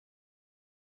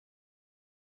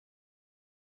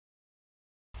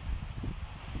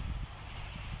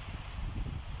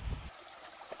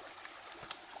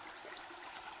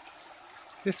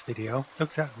This video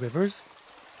looks at rivers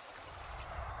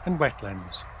and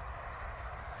wetlands.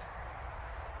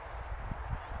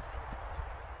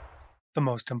 The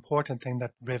most important thing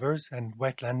that rivers and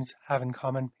wetlands have in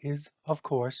common is, of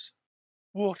course,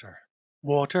 water.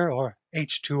 Water, or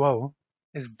H2O,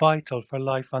 is vital for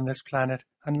life on this planet,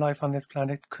 and life on this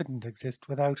planet couldn't exist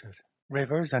without it.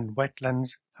 Rivers and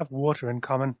wetlands have water in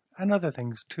common, and other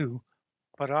things too,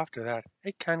 but after that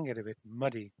it can get a bit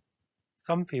muddy.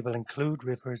 Some people include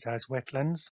rivers as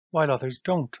wetlands, while others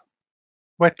don't.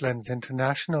 Wetlands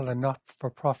International, a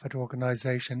not-for-profit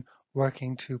organization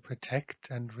working to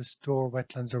protect and restore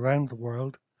wetlands around the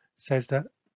world, says that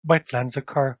wetlands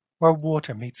occur where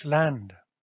water meets land.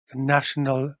 The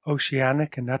National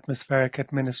Oceanic and Atmospheric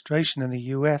Administration in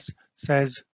the US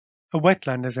says a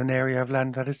wetland is an area of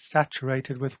land that is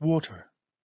saturated with water.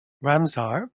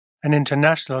 Ramsar, an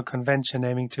international convention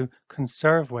aiming to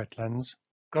conserve wetlands,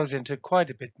 goes into quite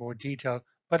a bit more detail,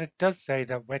 but it does say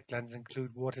that wetlands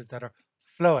include waters that are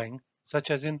flowing, such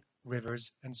as in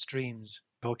rivers and streams.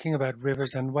 Talking about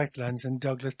rivers and wetlands in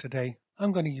Douglas today,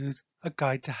 I'm going to use a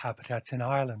guide to habitats in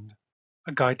Ireland.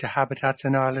 A guide to habitats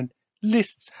in Ireland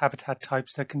lists habitat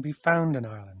types that can be found in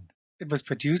Ireland. It was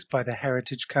produced by the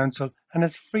Heritage Council and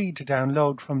is free to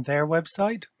download from their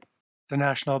website, the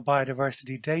National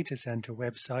Biodiversity Data Centre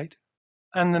website,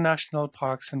 and the National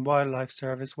Parks and Wildlife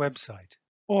Service website.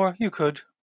 Or you could,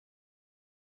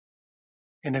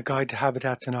 in a guide to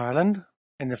habitats in Ireland,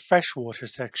 in the freshwater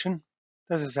section,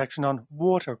 there's a section on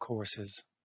watercourses,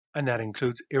 and that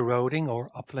includes eroding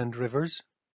or upland rivers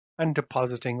and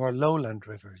depositing or lowland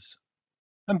rivers.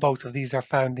 And both of these are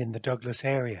found in the Douglas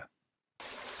area.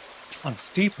 On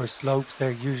steeper slopes,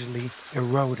 they're usually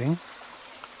eroding.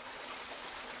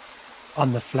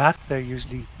 On the flat, they're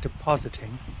usually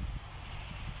depositing.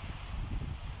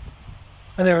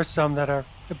 And there are some that are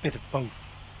a bit of both.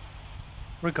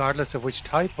 Regardless of which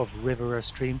type of river or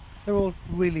stream, they're all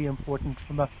really important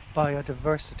from a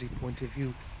biodiversity point of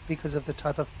view because of the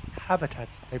type of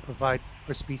habitats they provide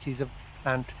for species of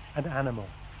plant and animal.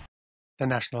 The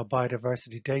National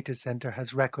Biodiversity Data Centre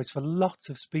has records for lots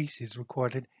of species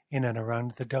recorded in and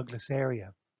around the Douglas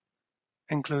area,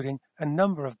 including a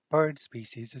number of bird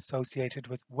species associated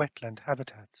with wetland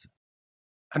habitats.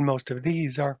 And most of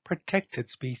these are protected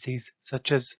species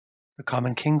such as the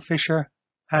common kingfisher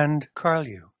and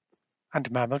curlew,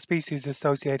 and mammal species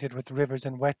associated with rivers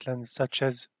and wetlands such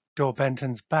as Joe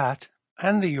Benton's bat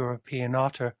and the European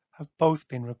otter have both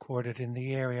been recorded in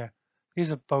the area.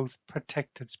 These are both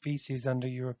protected species under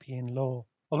European law.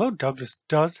 Although Douglas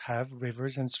does have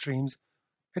rivers and streams,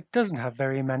 it doesn't have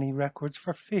very many records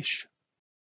for fish.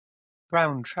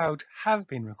 Brown trout have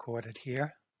been recorded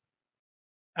here,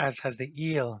 as has the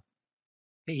eel.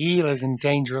 The eel is in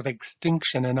danger of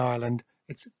extinction in Ireland.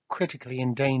 It's critically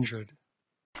endangered.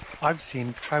 I've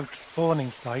seen trout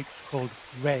spawning sites called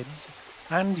reds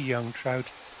and young trout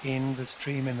in the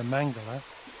stream in the Mangala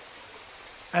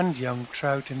and young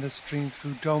trout in the stream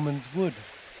through Doman's Wood.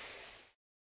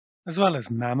 As well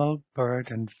as mammal, bird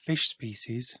and fish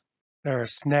species, there are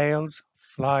snails,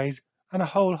 flies and a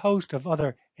whole host of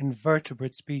other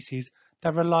invertebrate species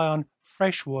that rely on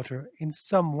fresh water in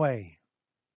some way.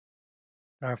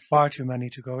 There are far too many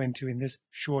to go into in this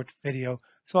short video,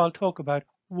 so I'll talk about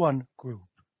one group.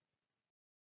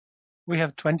 We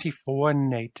have 24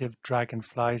 native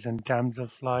dragonflies and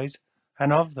damselflies,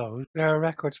 and of those, there are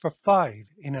records for 5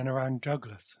 in and around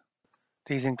Douglas.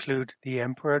 These include the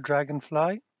emperor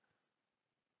dragonfly,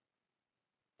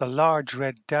 the large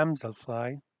red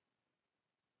damselfly,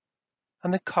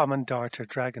 and the common darter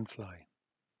dragonfly.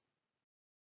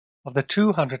 Of the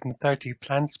 230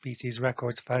 plant species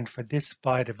records found for this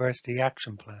Biodiversity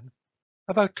Action Plan,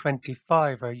 about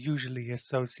 25 are usually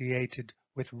associated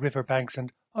with riverbanks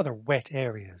and other wet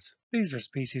areas. These are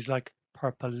species like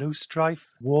purple loosestrife,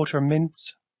 water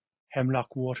mince,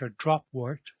 hemlock water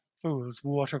dropwort, fool's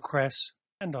watercress,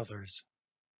 and others.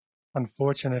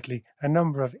 Unfortunately, a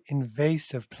number of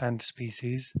invasive plant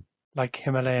species, like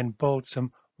Himalayan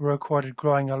balsam, were recorded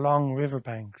growing along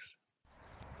riverbanks.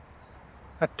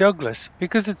 At Douglas,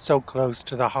 because it's so close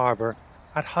to the harbour,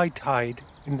 at high tide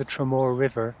in the Tramore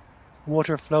River,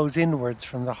 water flows inwards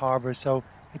from the harbour, so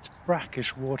it's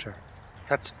brackish water.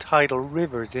 That's tidal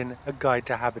rivers in A Guide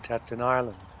to Habitats in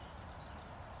Ireland.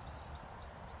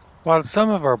 While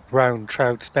some of our brown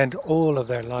trout spend all of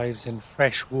their lives in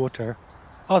fresh water,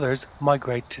 others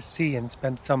migrate to sea and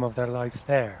spend some of their life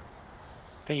there.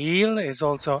 The eel is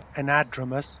also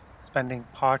anadromous, spending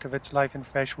part of its life in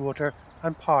fresh water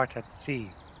and part at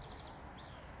sea.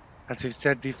 As we've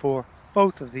said before,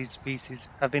 both of these species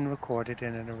have been recorded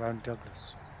in and around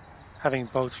Douglas. Having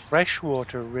both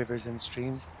freshwater rivers and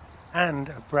streams and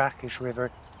a brackish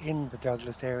river in the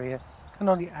Douglas area can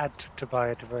only add to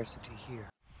biodiversity here.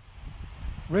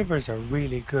 Rivers are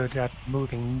really good at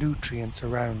moving nutrients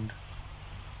around,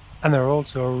 and they're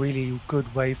also a really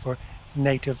good way for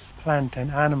native plant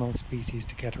and animal species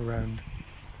to get around.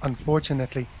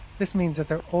 Unfortunately, this means that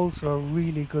they're also a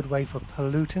really good way for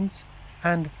pollutants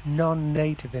and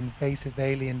non-native invasive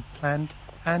alien plant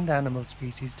and animal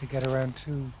species to get around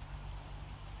too.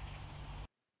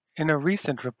 In a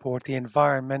recent report, the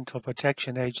Environmental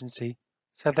Protection Agency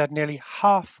said that nearly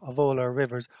half of all our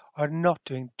rivers are not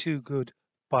doing too good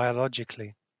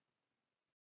biologically.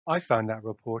 I found that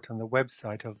report on the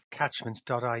website of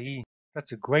catchments.ie.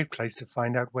 That's a great place to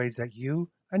find out ways that you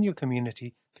and your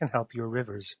community can help your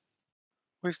rivers.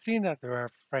 We've seen that there are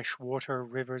freshwater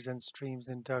rivers and streams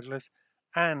in Douglas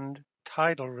and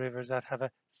tidal rivers that have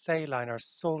a saline or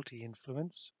salty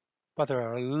influence, but there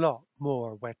are a lot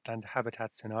more wetland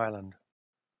habitats in Ireland.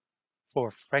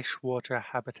 For freshwater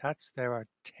habitats, there are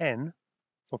 10.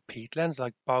 For peatlands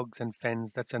like bogs and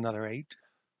fens, that's another 8.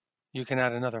 You can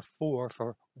add another 4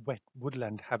 for wet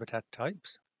woodland habitat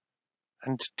types,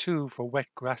 and 2 for wet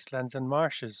grasslands and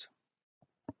marshes.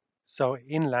 So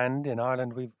inland in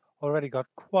Ireland, we've already got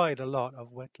quite a lot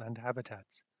of wetland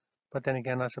habitats. But then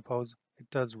again, I suppose it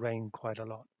does rain quite a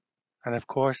lot. And of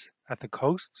course, at the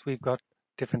coasts, we've got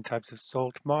different types of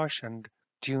salt marsh and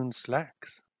dune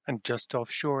slacks. And just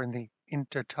offshore in the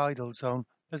intertidal zone,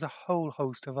 there's a whole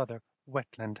host of other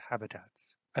wetland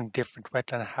habitats. And different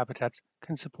wetland habitats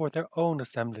can support their own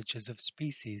assemblages of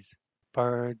species,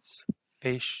 birds,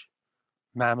 fish,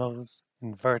 mammals,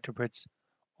 invertebrates,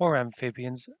 or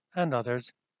amphibians and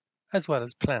others, as well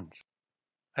as plants.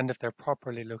 And if they're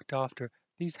properly looked after,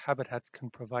 these habitats can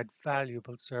provide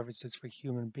valuable services for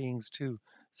human beings too,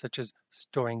 such as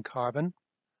storing carbon,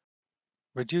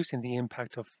 reducing the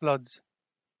impact of floods,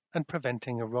 and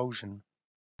preventing erosion.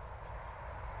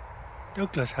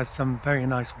 Douglas has some very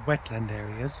nice wetland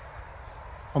areas.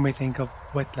 When we think of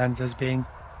wetlands as being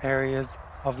areas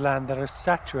of land that are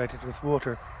saturated with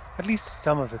water, at least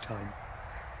some of the time.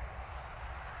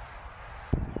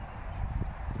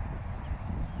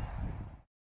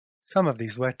 Some of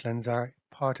these wetlands are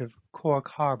part of Cork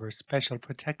Harbour Special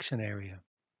Protection Area.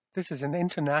 This is an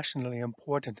internationally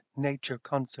important nature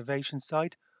conservation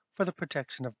site for the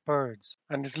protection of birds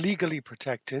and is legally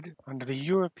protected under the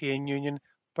European Union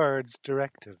Birds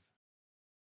Directive.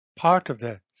 Part of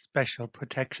the Special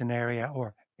Protection Area,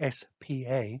 or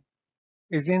SPA,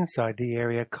 is inside the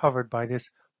area covered by this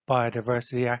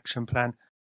Biodiversity Action Plan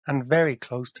and very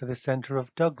close to the centre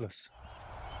of Douglas.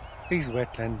 These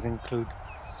wetlands include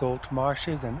salt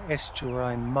marshes and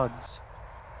estuarine muds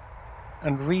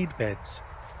and reed beds.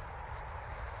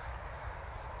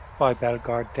 By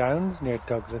Belgard Downs near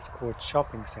Douglas Court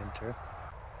Shopping Centre,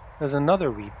 there's another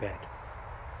reed bed.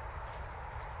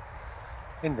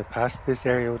 In the past, this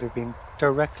area would have been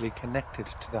directly connected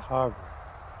to the harbour,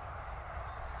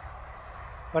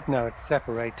 but now it's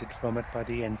separated from it by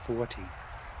the N40.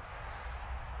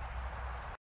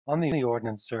 On the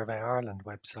Ordnance Survey Ireland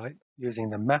website,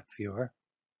 using the map viewer,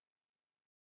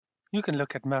 you can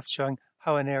look at maps showing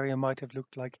how an area might have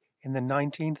looked like in the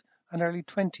 19th and early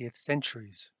 20th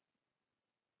centuries.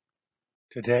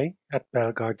 Today, at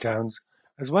Belgard Downs,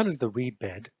 as well as the reed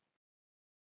bed,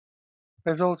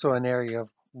 there's also an area of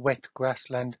wet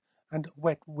grassland and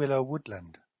wet willow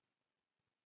woodland.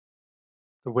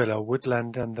 The willow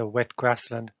woodland and the wet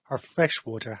grassland are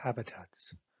freshwater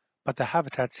habitats, but the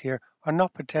habitats here are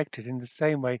not protected in the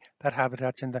same way that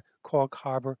habitats in the Cork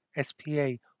Harbour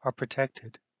SPA are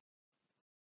protected.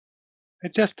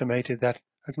 It's estimated that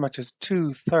as much as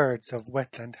 2/3 of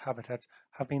wetland habitats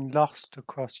have been lost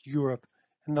across Europe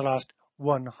in the last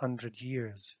 100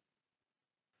 years.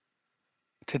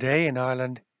 Today in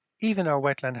Ireland, even our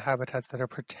wetland habitats that are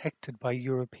protected by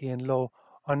European law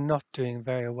are not doing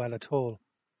very well at all.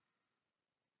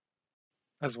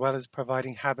 As well as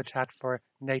providing habitat for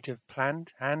native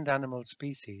plant and animal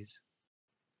species,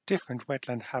 different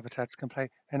wetland habitats can play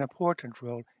an important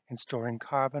role in storing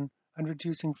carbon and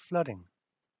reducing flooding.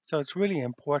 So it's really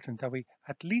important that we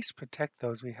at least protect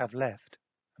those we have left,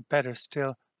 and better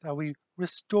still, that we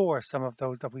restore some of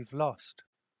those that we've lost.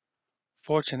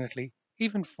 Fortunately,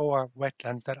 even for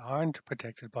wetlands that aren't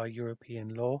protected by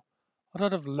European law, a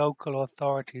lot of local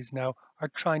authorities now are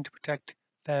trying to protect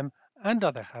them and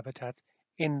other habitats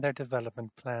in their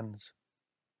development plans.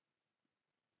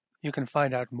 You can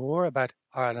find out more about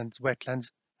Ireland's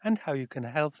wetlands and how you can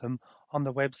help them on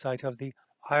the website of the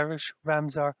Irish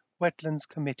Ramsar Wetlands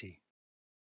Committee.